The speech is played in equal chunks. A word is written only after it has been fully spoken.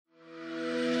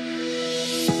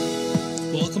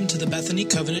the Bethany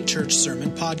Covenant Church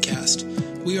Sermon Podcast.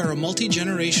 We are a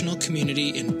multi-generational community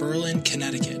in Berlin,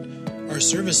 Connecticut. Our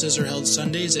services are held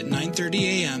Sundays at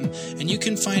 9:30 a.m., and you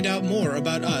can find out more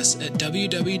about us at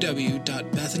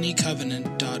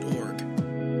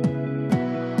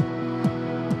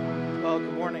www.bethanycovenant.org. Well,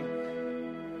 good morning.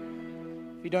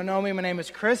 If you don't know me, my name is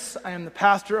Chris. I am the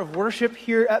pastor of worship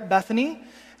here at Bethany.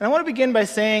 And I want to begin by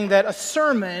saying that a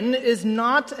sermon is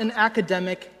not an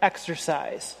academic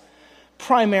exercise,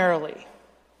 primarily.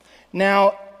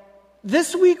 Now,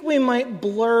 this week we might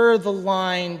blur the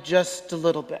line just a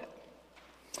little bit.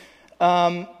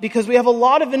 Because we have a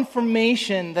lot of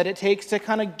information that it takes to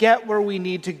kind of get where we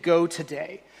need to go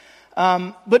today.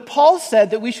 But Paul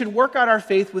said that we should work out our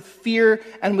faith with fear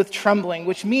and with trembling,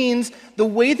 which means the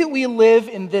way that we live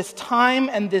in this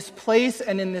time and this place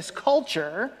and in this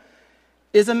culture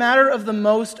is a matter of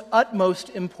the utmost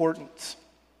importance.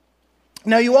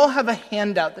 Now, you all have a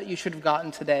handout that you should have gotten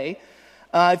today.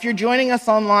 If you're joining us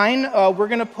online, we're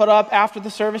going to put up after the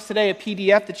service today a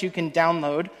PDF that you can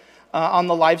download on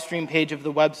the live stream page of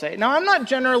the website. Now, I'm not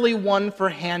generally one for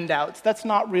handouts. That's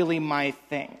not really my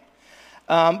thing.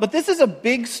 But this is a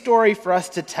big story for us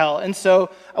to tell, and so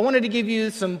I wanted to give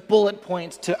you some bullet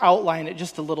points to outline it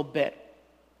just a little bit.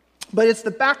 But it's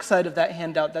the backside of that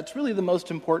handout that's really the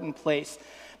most important place,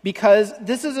 because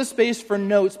this is a space for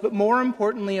notes, but more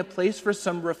importantly, a place for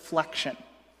some reflection.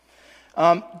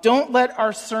 Don't let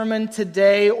our sermon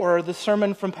today or the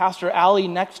sermon from Pastor Ali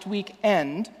next week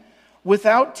end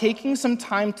without taking some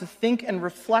time to think and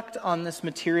reflect on this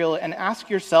material and ask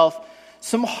yourself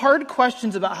some hard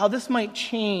questions about how this might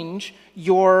change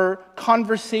your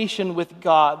conversation with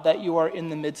God that you are in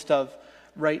the midst of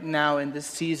right now in this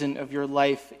season of your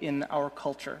life in our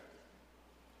culture.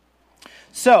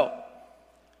 So,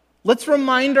 let's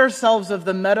remind ourselves of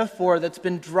the metaphor that's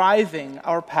been driving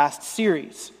our past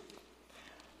series.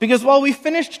 Because while we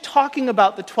finished talking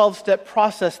about the 12-step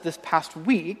process this past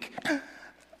week,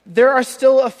 there are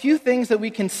still a few things that we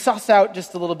can suss out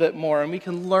just a little bit more, and we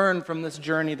can learn from this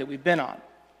journey that we've been on.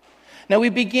 Now, we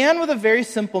began with a very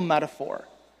simple metaphor,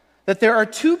 that there are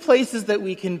two places that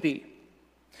we can be.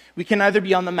 We can either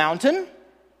be on the mountain,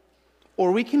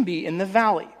 or we can be in the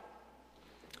valley.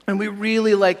 And we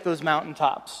really like those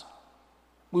mountaintops.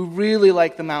 We really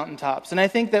like the mountaintops. And I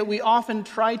think that we often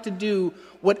try to do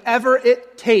whatever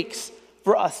it takes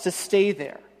for us to stay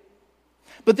there.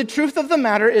 But the truth of the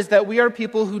matter is that we are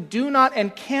people who do not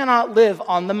and cannot live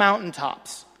on the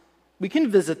mountaintops. We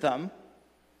can visit them,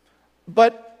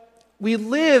 but we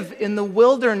live in the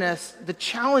wilderness, the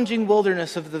challenging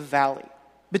wilderness of the valley,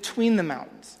 between the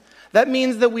mountains. That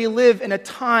means that we live in a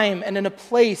time and in a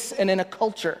place and in a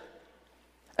culture.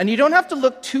 And you don't have to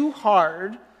look too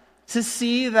hard to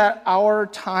see that our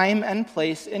time and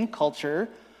place and culture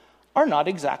are not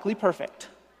exactly perfect.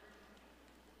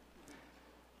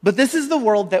 But this is the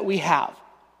world that we have.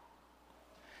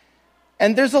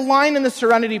 And there's a line in the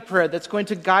Serenity Prayer that's going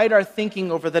to guide our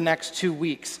thinking over the next 2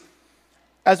 weeks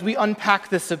as we unpack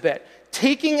this a bit.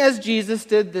 Taking as Jesus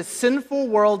did this sinful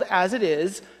world as it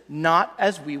is, not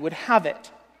as we would have it.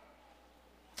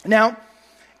 Now,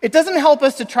 it doesn't help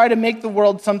us to try to make the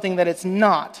world something that it's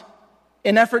not,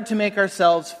 in effort to make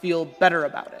ourselves feel better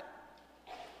about it.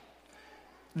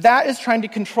 That is trying to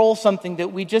control something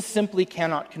that we just simply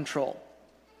cannot control.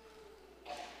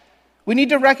 We need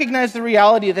to recognize the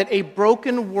reality that a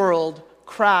broken world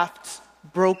crafts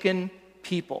broken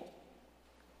people.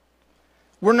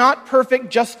 We're not perfect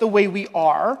just the way we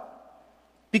are,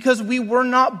 because we were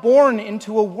not born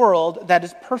into a world that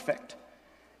is perfect.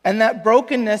 And that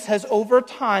brokenness has over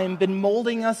time been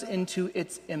molding us into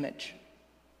its image.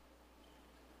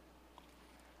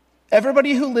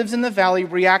 Everybody who lives in the valley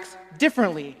reacts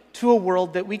differently to a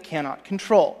world that we cannot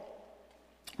control.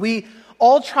 We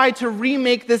all try to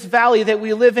remake this valley that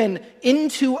we live in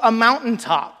into a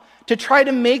mountaintop, to try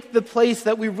to make the place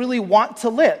that we really want to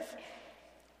live,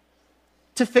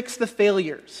 to fix the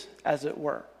failures, as it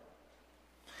were.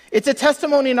 It's a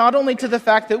testimony not only to the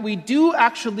fact that we do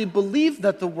actually believe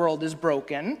that the world is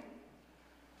broken,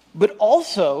 but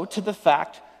also to the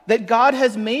fact that God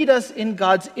has made us in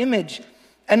God's image,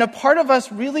 and a part of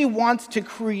us really wants to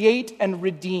create and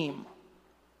redeem.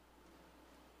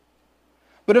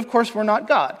 But of course, we're not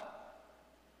God.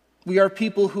 We are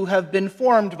people who have been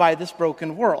formed by this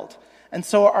broken world. And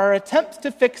so our attempts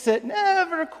to fix it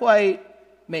never quite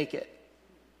make it.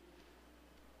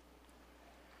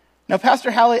 Now,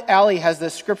 Pastor Ali has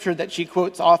this scripture that she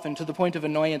quotes often to the point of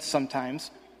annoyance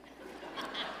sometimes.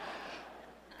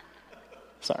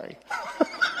 Sorry.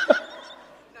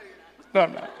 No,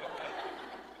 I'm not.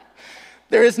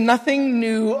 There is nothing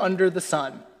new under the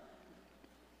sun.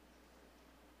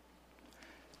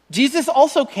 Jesus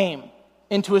also came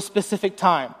into a specific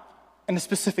time and a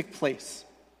specific place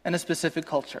and a specific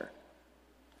culture.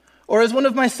 Or as one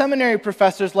of my seminary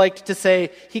professors liked to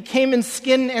say, he came in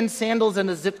skin and sandals and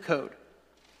a zip code.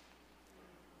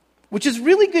 Which is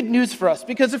really good news for us,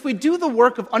 because if we do the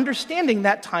work of understanding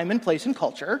that time and place and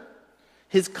culture,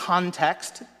 his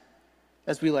context,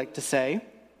 as we like to say,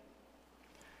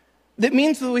 that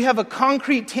means that we have a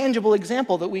concrete, tangible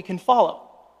example that we can follow.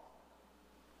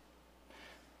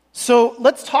 So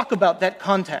let's talk about that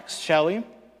context, shall we?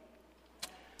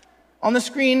 On the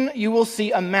screen, you will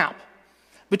see a map.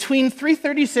 Between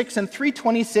 336 and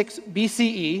 326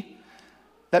 BCE,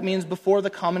 that means before the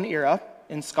Common Era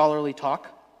in scholarly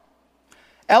talk,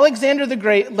 Alexander the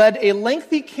Great led a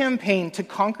lengthy campaign to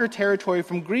conquer territory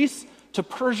from Greece to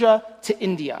Persia to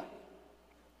India,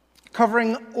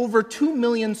 covering over 2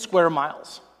 million square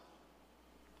miles.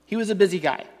 He was a busy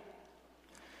guy.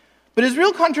 But his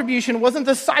real contribution wasn't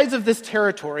the size of this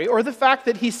territory or the fact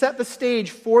that he set the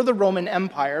stage for the Roman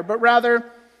Empire, but rather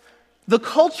the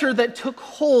culture that took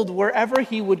hold wherever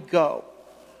he would go.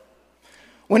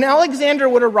 When Alexander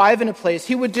would arrive in a place,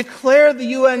 he would declare the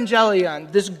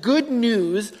Evangelion, this good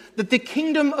news that the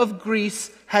kingdom of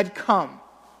Greece had come.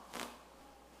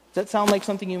 Does that sound like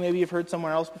something you maybe have heard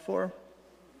somewhere else before?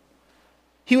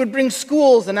 He would bring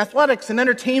schools and athletics and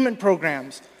entertainment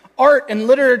programs, art and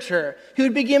literature. He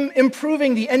would begin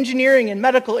improving the engineering and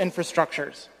medical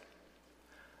infrastructures.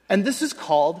 And this is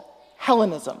called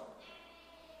Hellenism.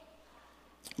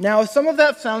 Now, if some of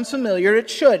that sounds familiar, it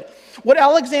should. What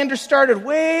Alexander started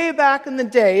way back in the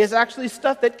day is actually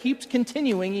stuff that keeps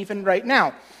continuing even right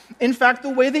now. In fact, the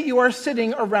way that you are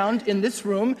sitting around in this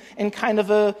room in kind of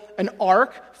an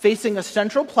arc facing a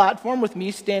central platform with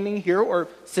me standing here or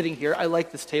sitting here. I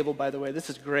like this table, by the way. This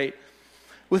is great.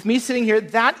 With me sitting here,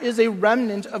 that is a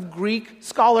remnant of Greek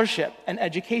scholarship and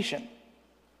education.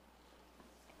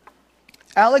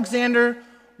 Alexander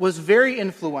was very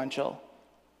influential,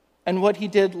 and what he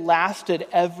did lasted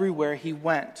everywhere he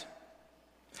went.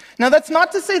 Now, that's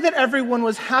not to say that everyone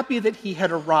was happy that he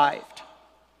had arrived.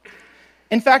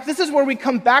 In fact, this is where we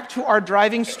come back to our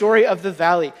driving story of the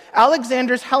valley.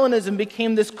 Alexander's Hellenism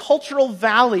became this cultural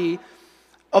valley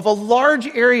of a large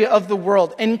area of the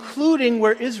world, including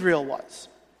where Israel was.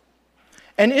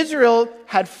 And Israel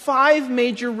had 5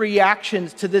 major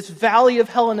reactions to this valley of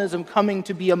Hellenism coming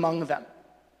to be among them.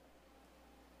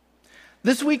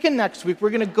 This week and next week, we're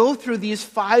going to go through these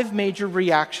 5 major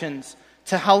reactions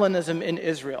to Hellenism in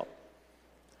Israel.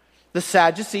 The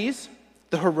Sadducees,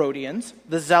 the Herodians,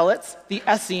 the Zealots, the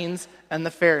Essenes, and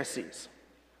the Pharisees.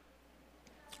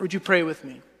 Would you pray with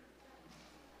me?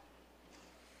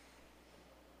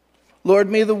 Lord,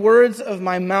 may the words of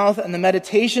my mouth and the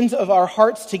meditations of our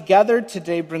hearts together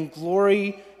today bring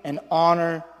glory and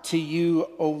honor to you,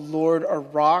 O Lord, our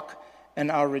rock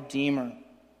and our Redeemer.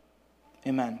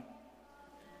 Amen.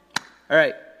 All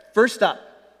right, first up,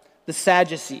 the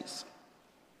Sadducees.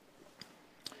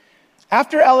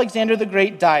 After Alexander the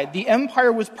Great died, the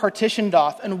empire was partitioned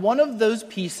off, and one of those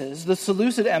pieces, the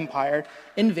Seleucid Empire,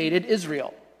 invaded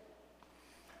Israel.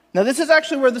 Now, this is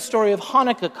actually where the story of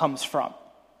Hanukkah comes from.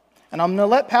 And I'm going to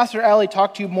let Pastor Ali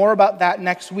talk to you more about that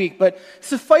next week, but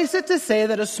suffice it to say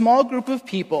that a small group of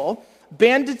people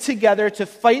banded together to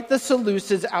fight the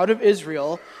Seleucids out of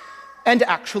Israel and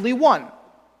actually won.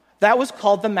 That was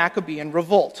called the Maccabean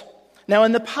Revolt. Now,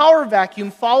 in the power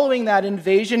vacuum following that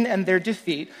invasion and their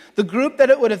defeat, the group that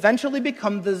it would eventually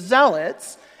become, the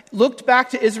Zealots, looked back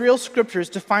to Israel's scriptures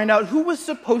to find out who was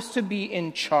supposed to be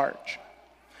in charge.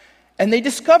 And they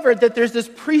discovered that there's this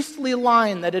priestly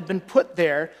line that had been put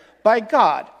there by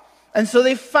God. And so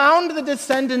they found the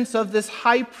descendants of this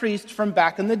high priest from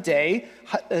back in the day.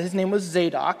 His name was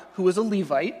Zadok, who was a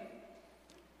Levite.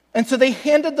 And so they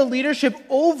handed the leadership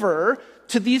over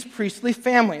to these priestly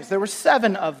families. There were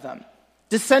 7 of them.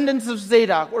 Descendants of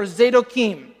Zadok, or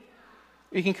Zadokim.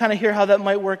 You can kind of hear how that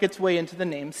might work its way into the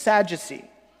name Sadducee.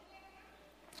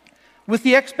 With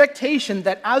the expectation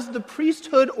that as the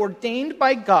priesthood ordained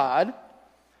by God,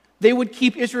 they would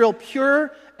keep Israel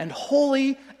pure and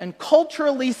holy and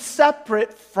culturally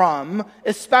separate from,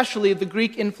 especially, the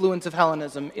Greek influence of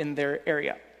Hellenism in their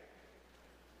area.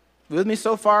 You with me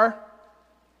so far?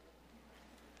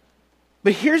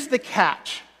 But here's the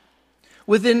catch.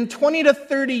 Within 20 to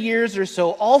 30 years or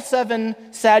so, all 7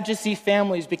 Sadducee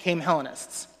families became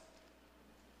Hellenists.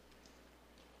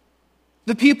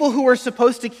 The people who were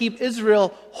supposed to keep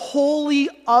Israel wholly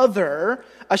other,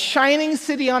 a shining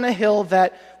city on a hill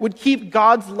that would keep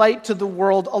God's light to the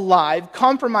world alive,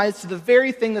 compromised to the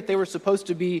very thing that they were supposed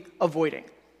to be avoiding.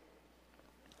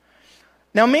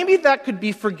 Now, maybe that could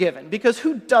be forgiven, because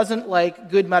who doesn't like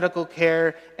good medical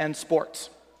care and sports?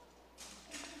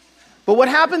 But what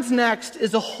happens next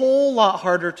is a whole lot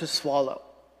harder to swallow.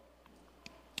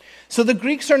 So the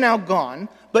Greeks are now gone,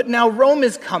 but now Rome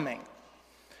is coming.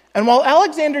 And while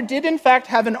Alexander did in fact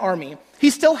have an army, he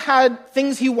still had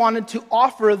things he wanted to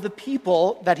offer the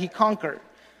people that he conquered.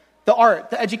 The art,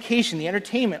 the education, the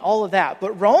entertainment, all of that.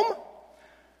 But Rome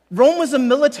was a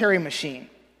military machine.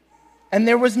 And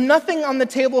there was nothing on the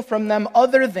table from them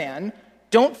other than,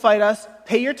 don't fight us,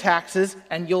 pay your taxes,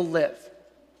 and you'll live.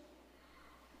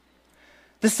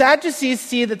 The Sadducees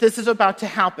see that this is about to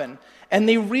happen, and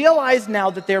they realize now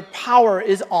that their power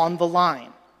is on the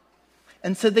line.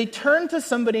 And so they turn to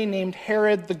somebody named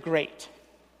Herod the Great.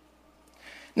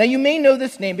 Now you may know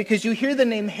this name because you hear the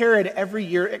name Herod every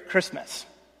year at Christmas.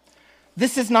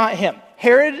 This is not him.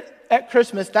 Herod at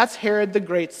Christmas, that's Herod the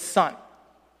Great's son.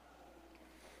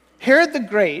 Herod the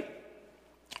Great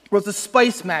was a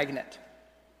spice magnate,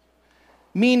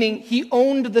 meaning he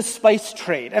owned the spice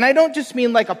trade. And I don't just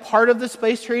mean like a part of the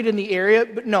spice trade in the area,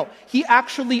 but no, he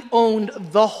actually owned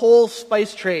the whole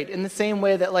spice trade in the same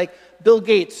way that like Bill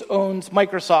Gates owns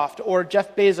Microsoft or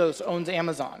Jeff Bezos owns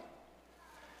Amazon.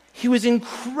 He was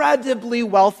incredibly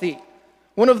wealthy,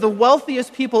 one of the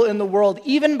wealthiest people in the world,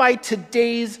 even by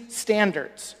today's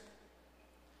standards,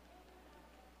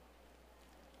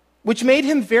 which made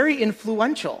him very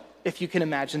influential, if you can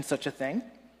imagine such a thing.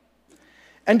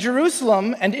 And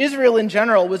Jerusalem and Israel in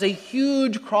general was a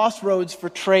huge crossroads for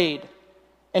trade.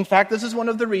 In fact, this is one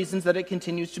of the reasons that it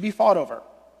continues to be fought over.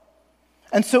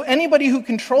 And so anybody who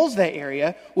controls that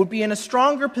area would be in a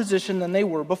stronger position than they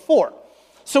were before.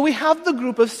 So we have the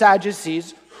group of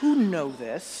Sadducees who know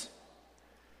this,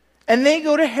 and they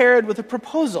go to Herod with a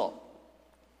proposal.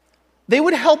 They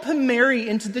would help him marry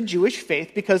into the Jewish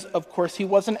faith because, of course, he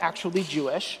wasn't actually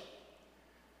Jewish.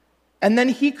 And then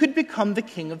he could become the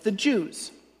king of the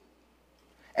Jews.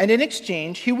 And in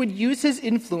exchange, he would use his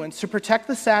influence to protect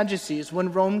the Sadducees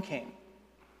when Rome came.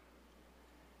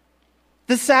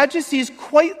 The Sadducees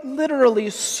quite literally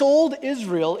sold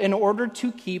Israel in order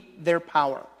to keep their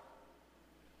power.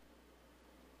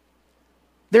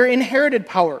 Their inherited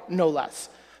power, no less.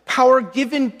 Power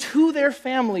given to their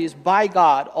families by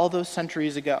God all those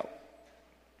centuries ago.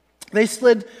 They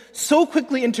slid so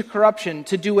quickly into corruption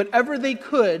to do whatever they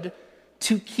could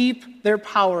to keep their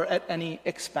power at any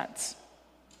expense.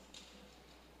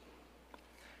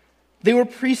 They were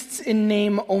priests in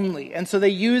name only, and so they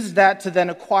used that to then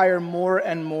acquire more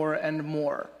and more and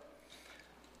more.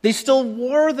 They still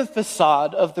wore the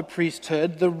facade of the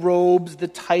priesthood, the robes, the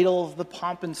titles, the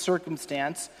pomp and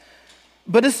circumstance.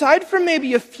 But aside from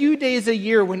maybe a few days a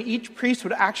year when each priest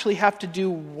would actually have to do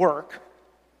work,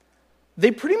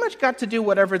 they pretty much got to do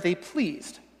whatever they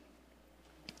pleased.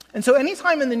 And so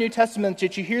anytime in the New Testament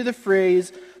that you hear the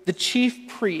phrase, the chief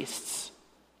priests,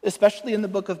 especially in the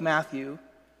book of Matthew,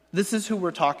 this is who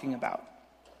we're talking about.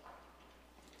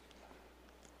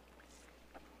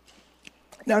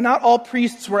 Now, not all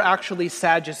priests were actually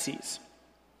Sadducees.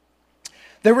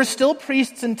 There were still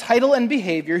priests in title and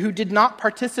behavior who did not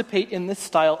participate in this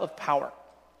style of power.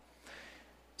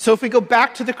 So if we go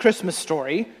back to the Christmas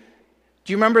story,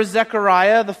 do you remember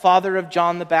Zechariah, the father of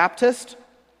John the Baptist?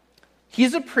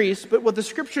 He's a priest, but what the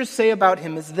scriptures say about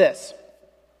him is this.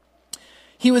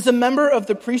 He was a member of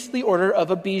the priestly order of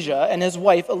Abijah, and his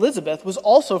wife Elizabeth was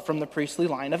also from the priestly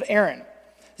line of Aaron.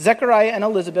 Zechariah and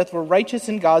Elizabeth were righteous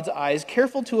in God's eyes,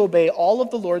 careful to obey all of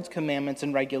the Lord's commandments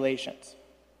and regulations.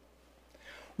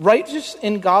 Righteous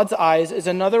in God's eyes is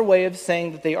another way of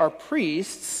saying that they are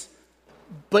priests,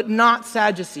 but not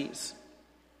Sadducees.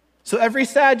 So every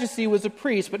Sadducee was a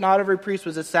priest, but not every priest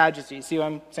was a Sadducee. See what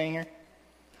I'm saying here?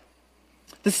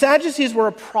 The Sadducees were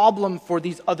a problem for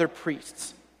these other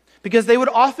priests because they would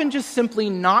often just simply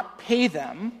not pay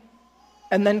them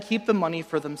and then keep the money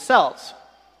for themselves.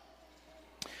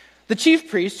 The chief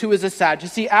priest, who was a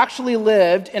Sadducee, actually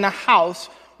lived in a house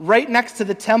right next to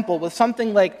the temple with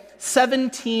something like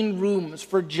 17 rooms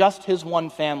for just his one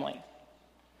family.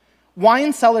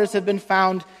 Wine cellars have been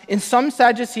found in some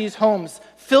Sadducees' homes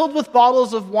filled with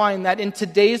bottles of wine that in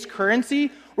today's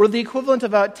currency were the equivalent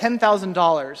of about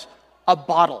 $10,000 a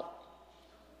bottle.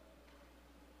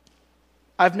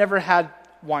 I've never had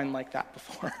wine like that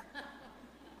before.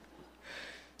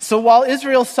 So while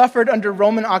Israel suffered under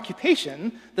Roman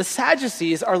occupation, the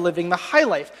Sadducees are living the high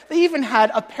life. They even had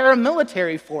a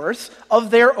paramilitary force of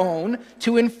their own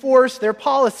to enforce their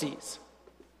policies.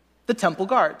 The temple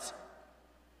guards.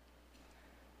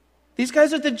 These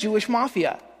guys are the Jewish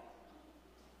mafia.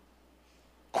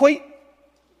 Quite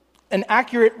an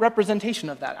accurate representation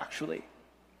of that, actually.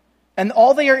 And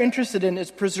all they are interested in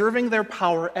is preserving their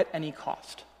power at any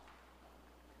cost.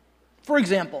 For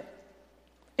example,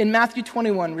 in Matthew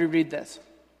 21, we read this.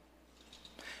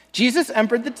 Jesus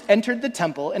entered the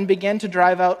temple and began to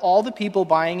drive out all the people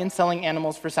buying and selling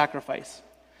animals for sacrifice.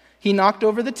 He knocked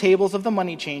over the tables of the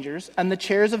money changers and the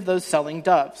chairs of those selling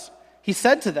doves. He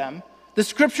said to them, "The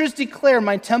scriptures declare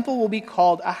my temple will be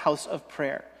called a house of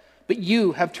prayer, but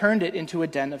you have turned it into a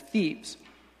den of thieves."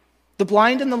 The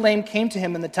blind and the lame came to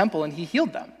him in the temple, and he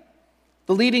healed them.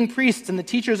 The leading priests and the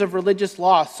teachers of religious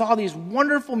law saw these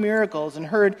wonderful miracles and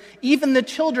heard even the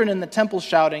children in the temple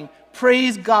shouting,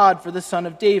 "Praise God for the Son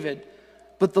of David."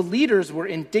 But the leaders were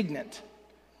indignant.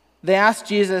 They asked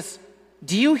Jesus,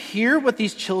 "Do you hear what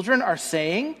these children are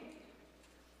saying?"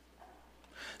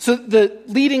 So the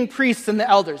leading priests and the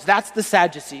elders, that's the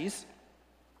Sadducees.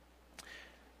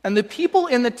 And the people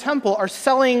in the temple are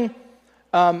selling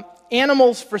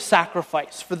animals for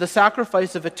sacrifice, for the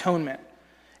sacrifice of atonement.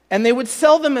 And they would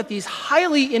sell them at these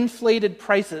highly inflated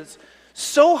prices,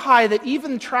 so high that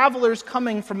even travelers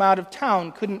coming from out of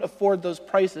town couldn't afford those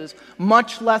prices,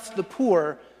 much less the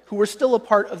poor, who were still a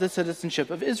part of the citizenship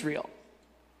of Israel.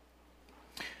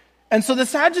 And so the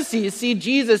Sadducees see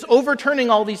Jesus overturning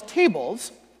all these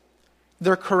tables,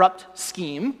 their corrupt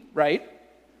scheme, right?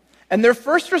 And their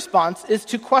first response is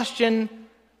to question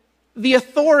the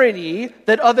authority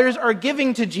that others are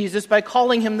giving to Jesus by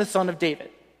calling him the Son of David.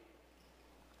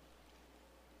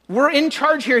 We're in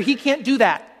charge here. He can't do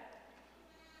that.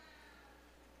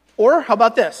 Or how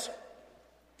about this?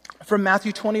 From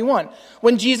Matthew 21.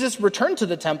 When Jesus returned to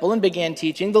the temple and began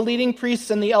teaching, the leading priests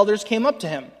and the elders came up to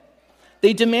him.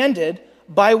 They demanded,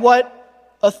 "By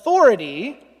what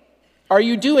authority are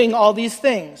you doing all these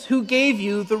things? Who gave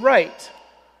you the right?"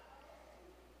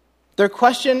 Their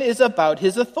question is about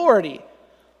his authority.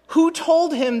 Who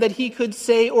told him that he could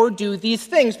say or do these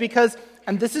things? Because,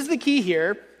 and this is the key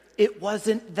here, it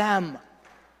wasn't them.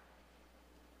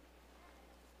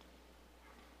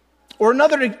 Or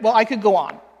I could go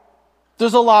on.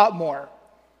 There's a lot more.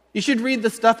 You should read the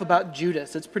stuff about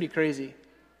Judas. It's pretty crazy.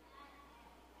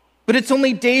 But it's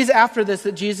only days after this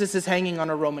that Jesus is hanging on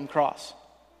a Roman cross.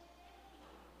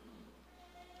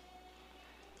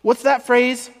 What's that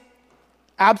phrase?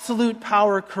 Absolute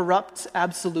power corrupts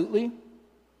absolutely.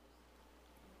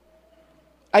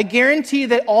 I guarantee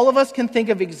that all of us can think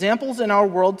of examples in our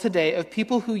world today of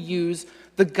people who use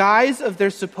the guise of their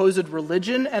supposed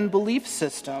religion and belief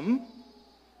system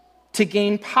to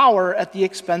gain power at the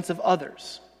expense of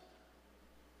others.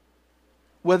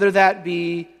 Whether that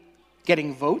be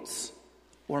getting votes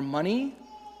or money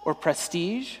or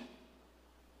prestige.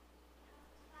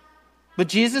 But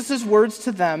Jesus' words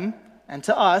to them and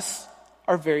to us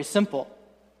are very simple.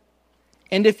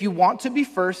 And if you want to be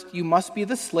first, you must be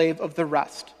the slave of the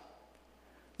rest.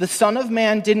 The Son of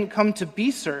Man didn't come to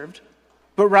be served,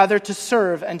 but rather to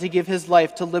serve and to give his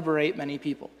life to liberate many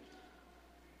people.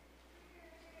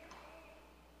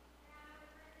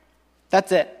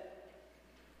 That's it.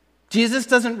 Jesus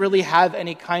doesn't really have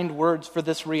any kind words for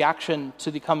this reaction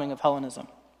to the coming of Hellenism.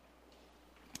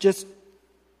 Just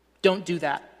don't do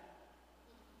that.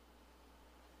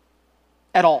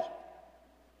 At all.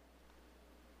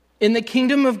 In the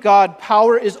kingdom of God,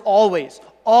 power is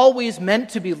always meant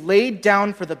to be laid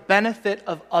down for the benefit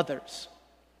of others.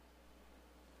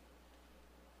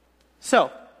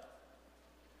 So,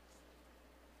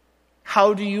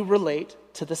 how do you relate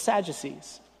to the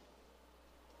Sadducees?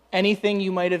 Anything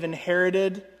you might have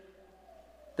inherited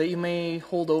that you may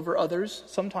hold over others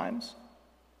sometimes?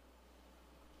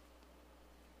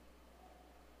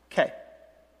 Okay,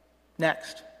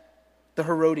 next, the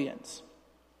Herodians.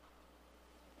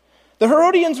 The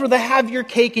Herodians were the have your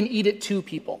cake and eat it too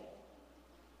people.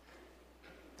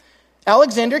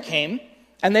 Alexander came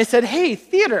and they said, "Hey,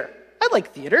 theater. I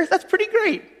like theater. That's pretty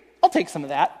great. I'll take some of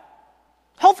that.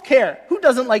 Healthcare. Who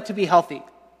doesn't like to be healthy?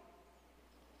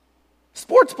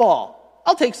 Sports ball.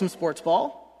 I'll take some sports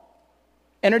ball.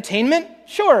 Entertainment?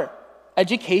 Sure.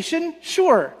 Education?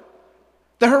 Sure."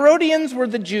 The Herodians were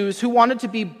the Jews who wanted to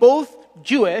be both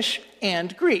Jewish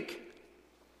and Greek,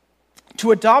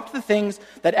 to adopt the things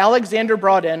that Alexander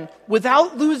brought in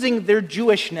without losing their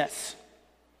Jewishness.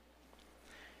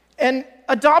 And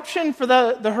adoption for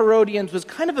the Herodians was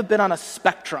kind of a bit on a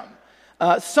spectrum.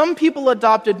 Some people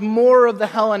adopted more of the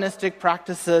Hellenistic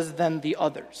practices than the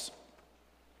others.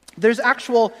 There's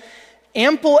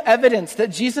ample evidence that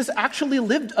Jesus actually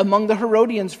lived among the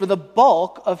Herodians for the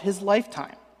bulk of his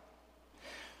lifetime.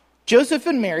 Joseph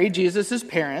and Mary, Jesus'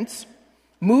 parents,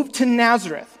 moved to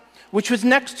Nazareth, which was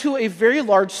next to a very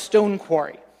large stone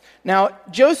quarry. Now,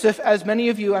 Joseph, as many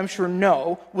of you I'm sure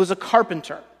know, was a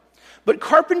carpenter. But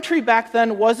carpentry back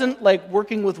then wasn't like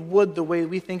working with wood the way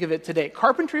we think of it today.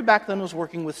 Carpentry back then was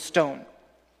working with stone.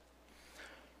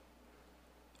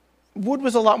 Wood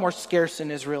was a lot more scarce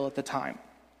in Israel at the time.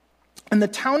 And the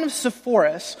town of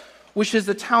Sepphoris, which is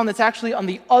the town that's actually on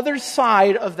the other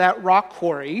side of that rock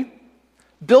quarry,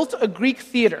 built a Greek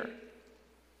theater.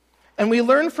 And we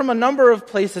learn from a number of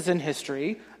places in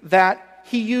history that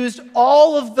he used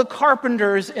all of the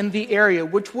carpenters in the area,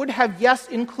 which would have, yes,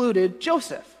 included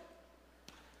Joseph.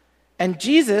 And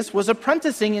Jesus was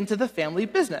apprenticing into the family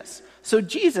business. So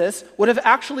Jesus would have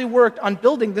actually worked on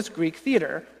building this Greek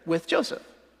theater with Joseph.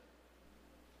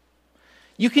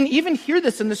 You can even hear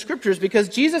this in the scriptures because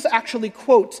Jesus actually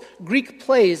quotes Greek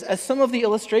plays as some of the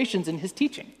illustrations in his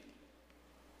teaching.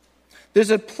 There's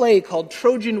a play called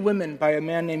Trojan Women by a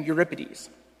man named Euripides.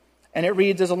 And it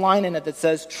reads, there's a line in it that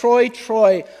says, "Troy,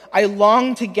 Troy, I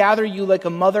long to gather you like a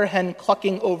mother hen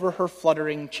clucking over her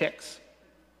fluttering chicks."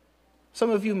 Some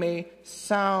of you may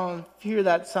hear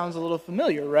that sounds a little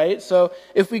familiar, right? So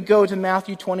if we go to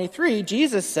Matthew 23,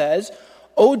 Jesus says,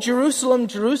 "O Jerusalem,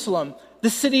 Jerusalem, the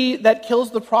city that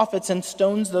kills the prophets and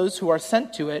stones those who are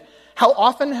sent to it, how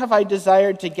often have I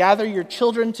desired to gather your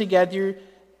children together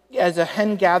as a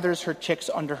hen gathers her chicks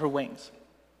under her wings."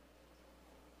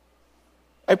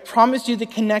 I promise you the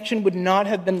connection would not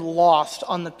have been lost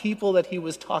on the people that he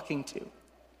was talking to.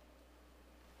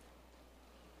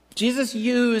 Jesus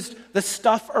used the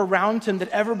stuff around him that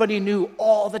everybody knew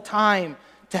all the time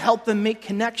to help them make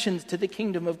connections to the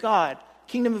kingdom of God.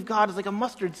 Kingdom of God is like a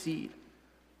mustard seed.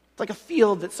 It's like a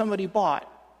field that somebody bought.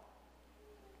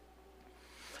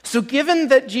 So given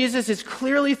that Jesus is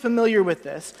clearly familiar with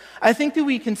this, I think that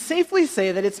we can safely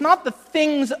say that it's not the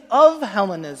things of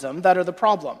Hellenism that are the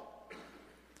problem.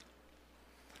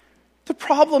 The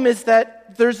problem is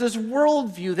that there's this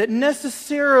worldview that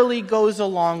necessarily goes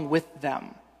along with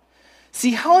them.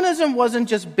 See, Hellenism wasn't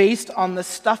just based on the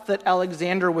stuff that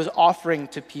Alexander was offering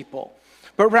to people,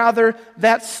 but rather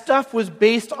that stuff was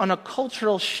based on a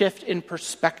cultural shift in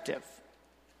perspective.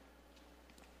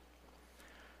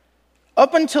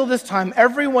 Up until this time,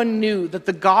 everyone knew that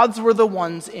the gods were the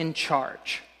ones in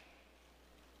charge.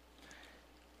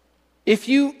 If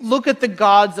you look at the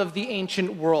gods of the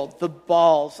ancient world, the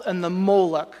Baals and the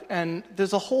Moloch, and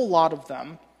there's a whole lot of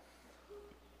them,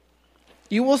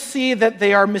 you will see that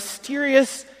they are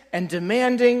mysterious and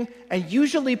demanding and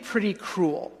usually pretty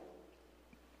cruel.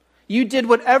 You did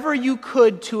whatever you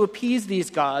could to appease these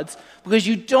gods because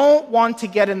you don't want to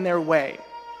get in their way.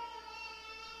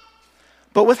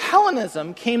 But with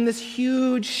Hellenism came this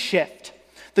huge shift.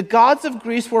 The gods of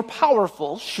Greece were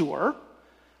powerful, sure,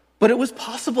 but it was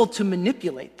possible to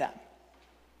manipulate them.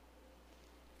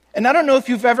 And I don't know if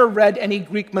you've ever read any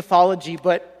Greek mythology,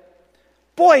 but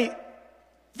boy,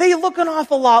 they look an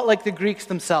awful lot like the Greeks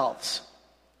themselves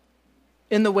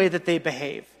in the way that they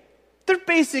behave. They're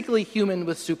basically human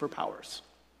with superpowers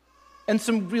and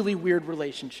some really weird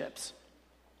relationships.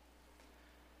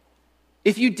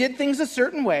 If you did things a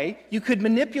certain way, you could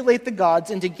manipulate the gods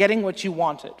into getting what you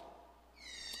wanted.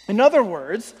 In other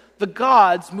words, the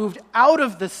gods moved out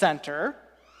of the center,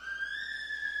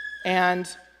 and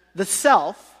the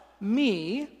self,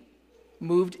 me,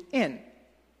 moved in.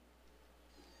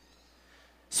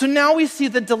 So now we see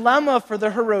the dilemma for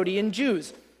the Herodian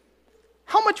Jews.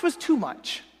 How much was too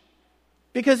much?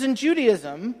 Because in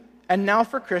Judaism, and now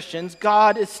for Christians,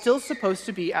 God is still supposed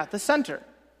to be at the center.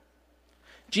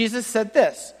 Jesus said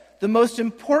this, "The most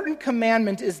important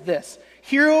commandment is this: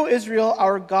 Hear, O Israel,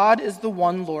 our God is the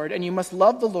one Lord, and you must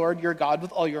love the Lord your God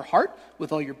with all your heart,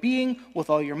 with all your being, with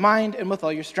all your mind, and with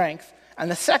all your strength. And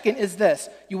the second is this: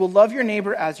 you will love your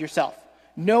neighbor as yourself.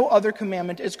 No other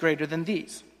commandment is greater than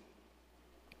these."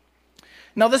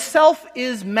 Now the self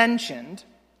is mentioned,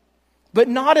 but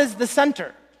not as the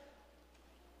center.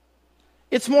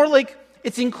 It's more like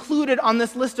it's included on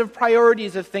this list of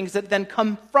priorities of things that then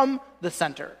come from the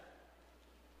center.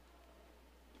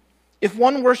 If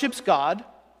one worships God,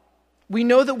 we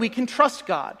know that we can trust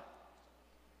God,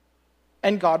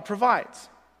 and God provides.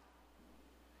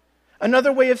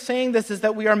 Another way of saying this is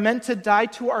that we are meant to die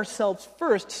to ourselves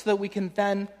first so that we can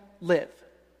then live.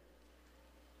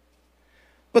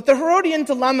 But the Herodian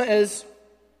dilemma is,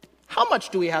 how much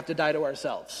do we have to die to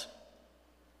ourselves?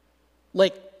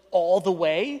 Like all the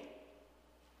way?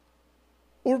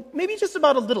 Or maybe just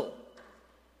about a little?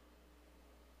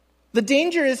 The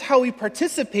danger is how we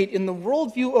participate in the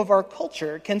worldview of our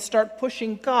culture can start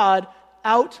pushing God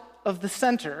out of the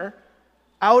center,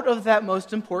 out of that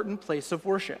most important place of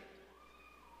worship.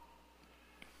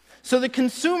 So the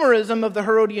consumerism of the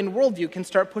Herodian worldview can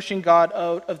start pushing God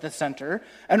out of the center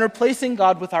and replacing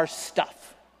God with our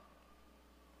stuff.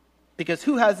 Because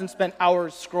who hasn't spent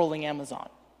hours scrolling Amazon?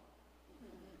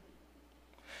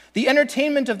 The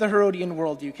entertainment of the Herodian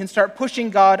worldview can start pushing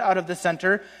God out of the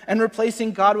center and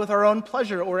replacing God with our own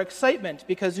pleasure or excitement,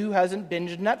 because who hasn't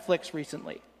binged Netflix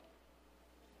recently?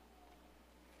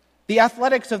 The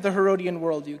athletics of the Herodian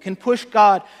worldview can push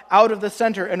God out of the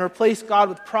center and replace God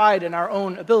with pride in our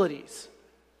own abilities.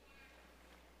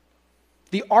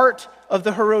 The art of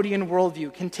the Herodian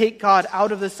worldview can take God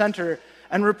out of the center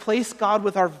and replace God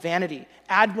with our vanity,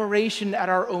 admiration at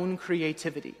our own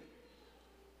creativity.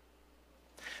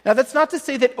 Now, that's not to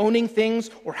say that owning things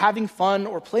or having fun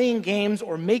or playing games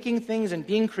or making things and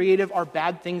being creative are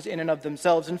bad things in and of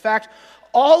themselves. In fact,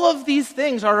 all of these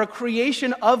things are a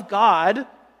creation of God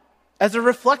as a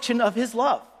reflection of his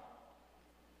love.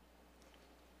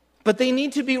 But they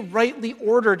need to be rightly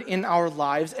ordered in our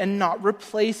lives and not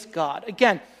replace God.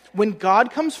 Again, when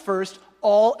God comes first,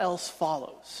 all else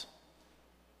follows.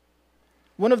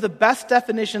 One of the best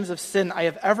definitions of sin I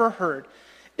have ever heard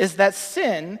is that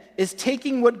sin is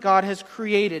taking what God has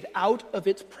created out of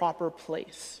its proper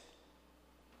place.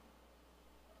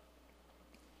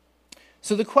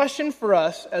 So the question for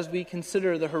us as we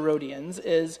consider the Herodians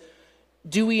is,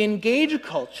 do we engage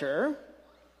culture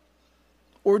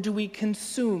or do we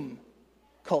consume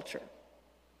culture?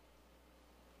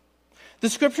 The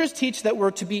scriptures teach that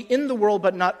we're to be in the world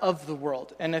but not of the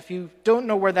world. And if you don't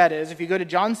know where that is, if you go to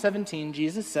John 17,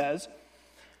 Jesus says,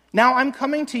 "Now I'm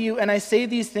coming to you, and I say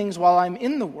these things while I'm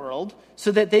in the world,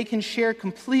 so that they can share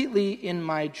completely in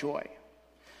my joy.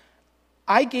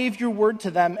 I gave your word to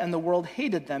them, and the world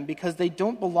hated them, because they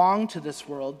don't belong to this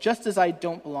world, just as I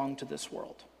don't belong to this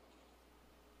world."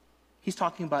 He's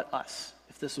talking about us,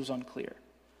 if this was unclear.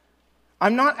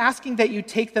 "I'm not asking that you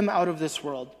take them out of this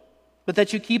world, but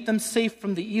that you keep them safe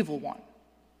from the evil one.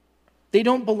 They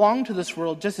don't belong to this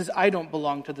world, just as I don't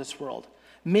belong to this world.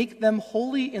 Make them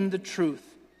holy in the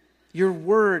truth. Your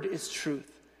word is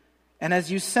truth. And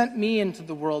as you sent me into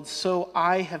the world, so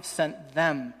I have sent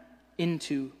them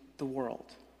into the world."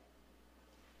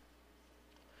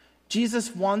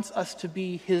 Jesus wants us to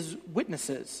be his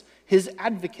witnesses, his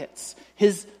advocates,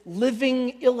 his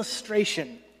living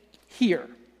illustration here.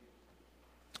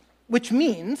 Which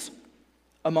means,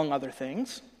 among other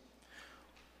things,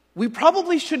 we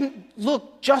probably shouldn't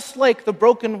look just like the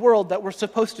broken world that we're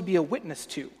supposed to be a witness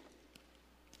to.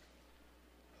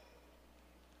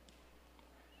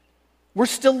 We're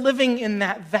still living in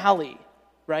that valley,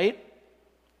 right?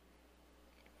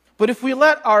 But if we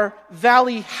let our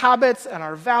valley habits and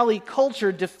our valley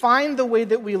culture define the way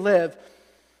that we live,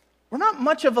 we're not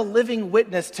much of a living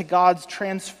witness to God's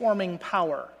transforming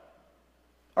power,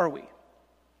 are we?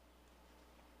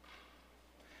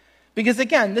 Because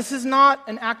again, this is not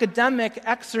an academic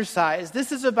exercise.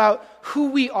 This is about who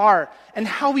we are and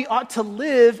how we ought to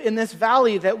live in this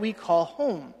valley that we call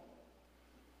home.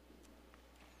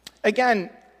 Again,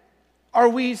 are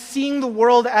we seeing the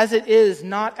world as it is,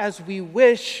 not as we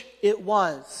wish it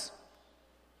was?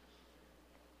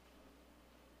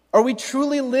 Are we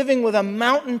truly living with a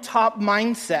mountaintop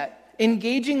mindset,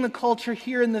 engaging the culture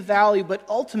here in the valley, but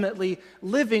ultimately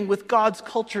living with God's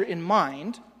culture in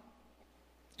mind?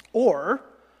 Or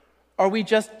are we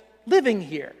just living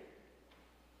here,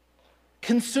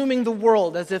 consuming the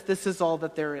world as if this is all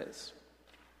that there is?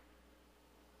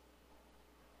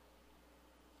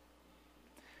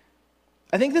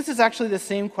 I think this is actually the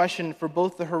same question for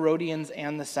both the Herodians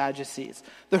and the Sadducees.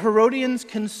 The Herodians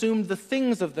consumed the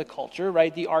things of the culture,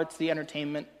 right? The arts, the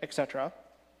entertainment, etc.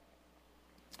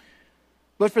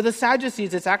 But for the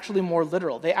Sadducees, it's actually more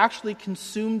literal. They actually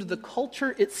consumed the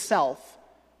culture itself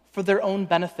for their own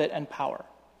benefit and power.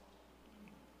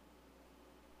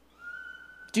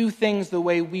 Do things the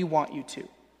way we want you to,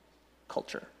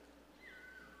 culture.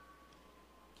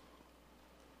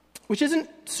 Which isn't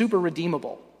super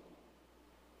redeemable.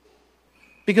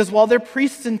 Because while they're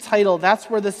priests in title, that's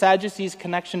where the Sadducees'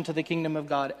 connection to the kingdom of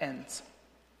God ends.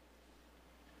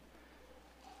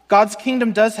 God's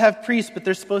kingdom does have priests, but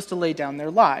they're supposed to lay down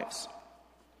their lives.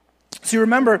 So you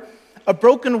remember, a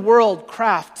broken world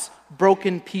crafts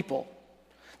broken people.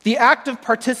 The act of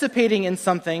participating in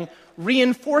something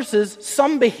reinforces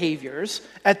some behaviors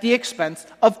at the expense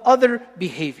of other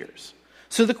behaviors.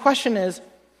 So the question is,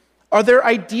 are there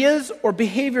ideas or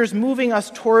behaviors moving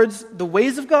us towards the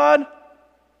ways of God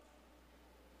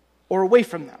or away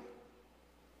from them?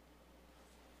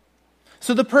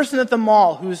 So the person at the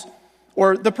mall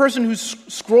or the person who's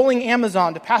scrolling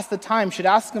Amazon to pass the time should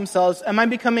ask themselves, am I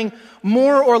becoming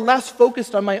more or less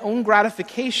focused on my own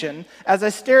gratification as I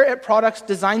stare at products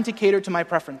designed to cater to my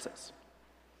preferences?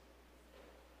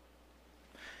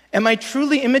 Am I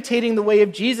truly imitating the way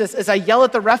of Jesus as I yell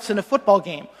at the refs in a football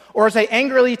game? Or as I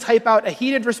angrily type out a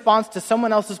heated response to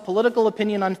someone else's political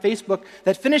opinion on Facebook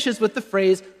that finishes with the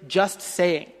phrase, "just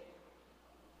saying."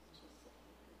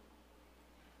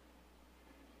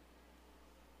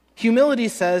 Humility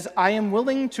says, I am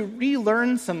willing to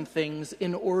relearn some things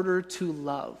in order to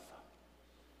love.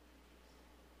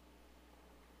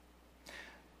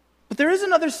 But there is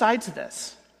another side to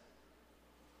this.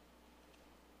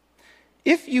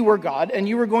 If you were God and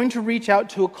you were going to reach out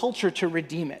to a culture to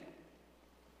redeem it,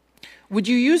 would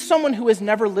you use someone who has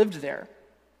never lived there?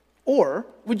 Or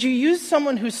would you use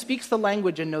someone who speaks the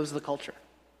language and knows the culture?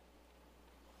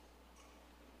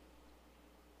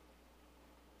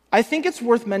 I think it's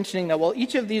worth mentioning that while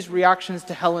each of these reactions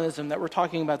to Hellenism that we're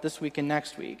talking about this week and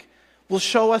next week will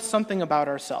show us something about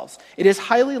ourselves, it is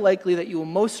highly likely that you will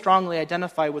most strongly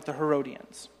identify with the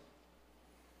Herodians,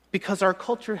 because our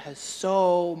culture has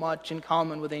so much in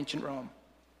common with ancient Rome.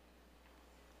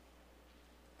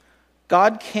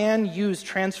 God can use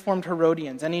transformed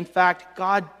Herodians, and in fact,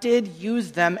 God did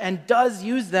use them and does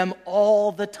use them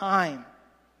all the time.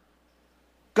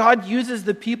 God uses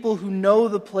the people who know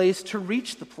the place to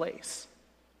reach the place.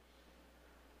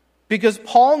 Because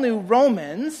Paul knew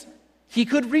Romans, he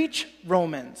could reach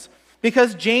Romans.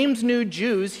 Because James knew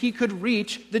Jews, he could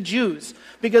reach the Jews.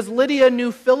 Because Lydia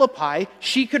knew Philippi,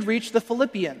 she could reach the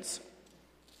Philippians.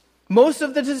 Most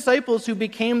of the disciples who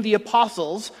became the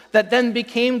apostles, that then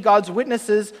became God's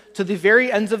witnesses to the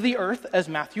very ends of the earth, as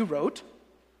Matthew wrote,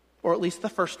 or at least the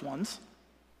first ones,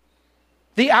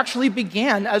 they actually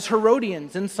began as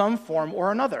Herodians in some form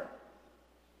or another.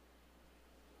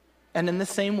 And in the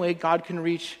same way, God can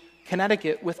reach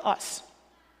Connecticut with us.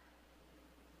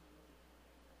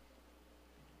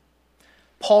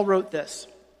 Paul wrote this: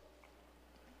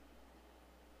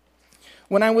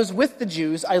 "When I was with the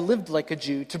Jews, I lived like a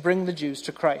Jew to bring the Jews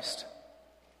to Christ.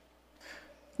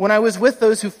 When I was with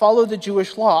those who followed the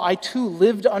Jewish law, I too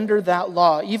lived under that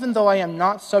law, even though I am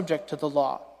not subject to the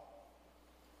law.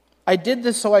 I did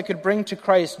this so I could bring to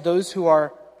Christ those who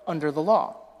are under the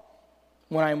law.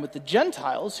 When I am with the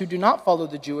Gentiles who do not follow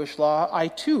the Jewish law, I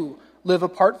too live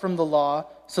apart from the law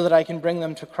so that I can bring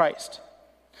them to Christ.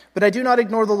 But I do not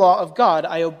ignore the law of God,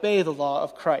 I obey the law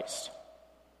of Christ.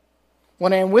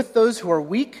 When I am with those who are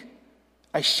weak,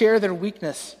 I share their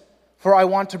weakness, for I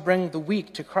want to bring the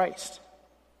weak to Christ.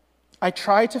 I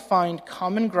try to find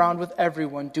common ground with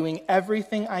everyone, doing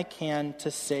everything I can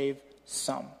to save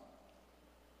some."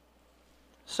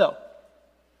 So,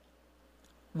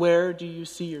 where do you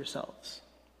see yourselves?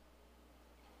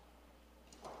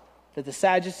 Did the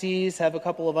Sadducees have a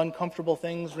couple of uncomfortable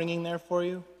things ringing there for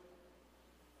you?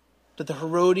 Did the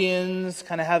Herodians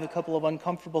kind of have a couple of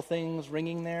uncomfortable things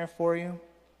ringing there for you?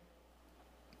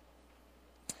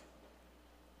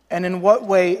 And in what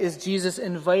way is Jesus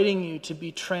inviting you to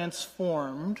be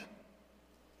transformed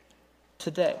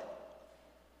today?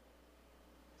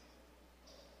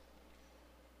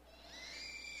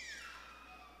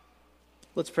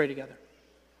 Let's pray together.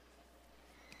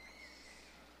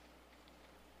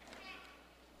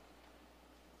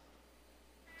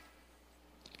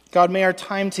 God, may our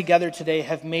time together today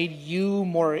have made you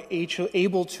more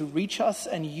able to reach us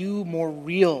and you more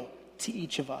real to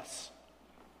each of us.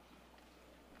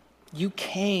 You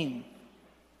came.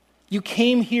 You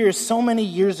came here so many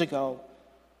years ago,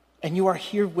 and you are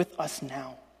here with us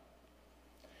now.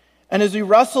 And as we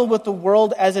wrestle with the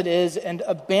world as it is and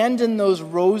abandon those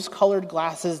rose-colored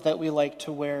glasses that we like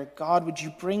to wear, God, would you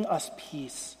bring us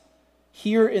peace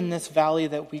here in this valley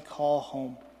that we call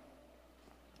home?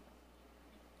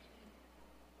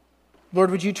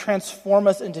 Lord, would you transform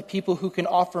us into people who can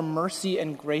offer mercy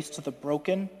and grace to the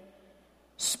broken,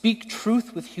 speak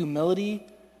truth with humility,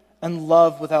 and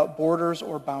love without borders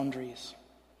or boundaries.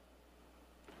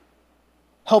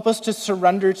 Help us to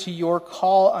surrender to your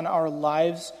call on our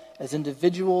lives as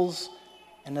individuals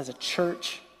and as a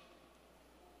church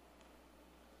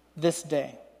this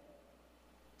day.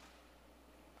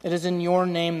 It is in your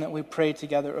name that we pray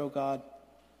together, O God.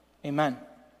 Amen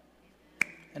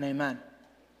and amen.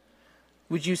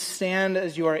 Would you stand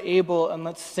as you are able, and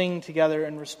let's sing together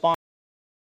in response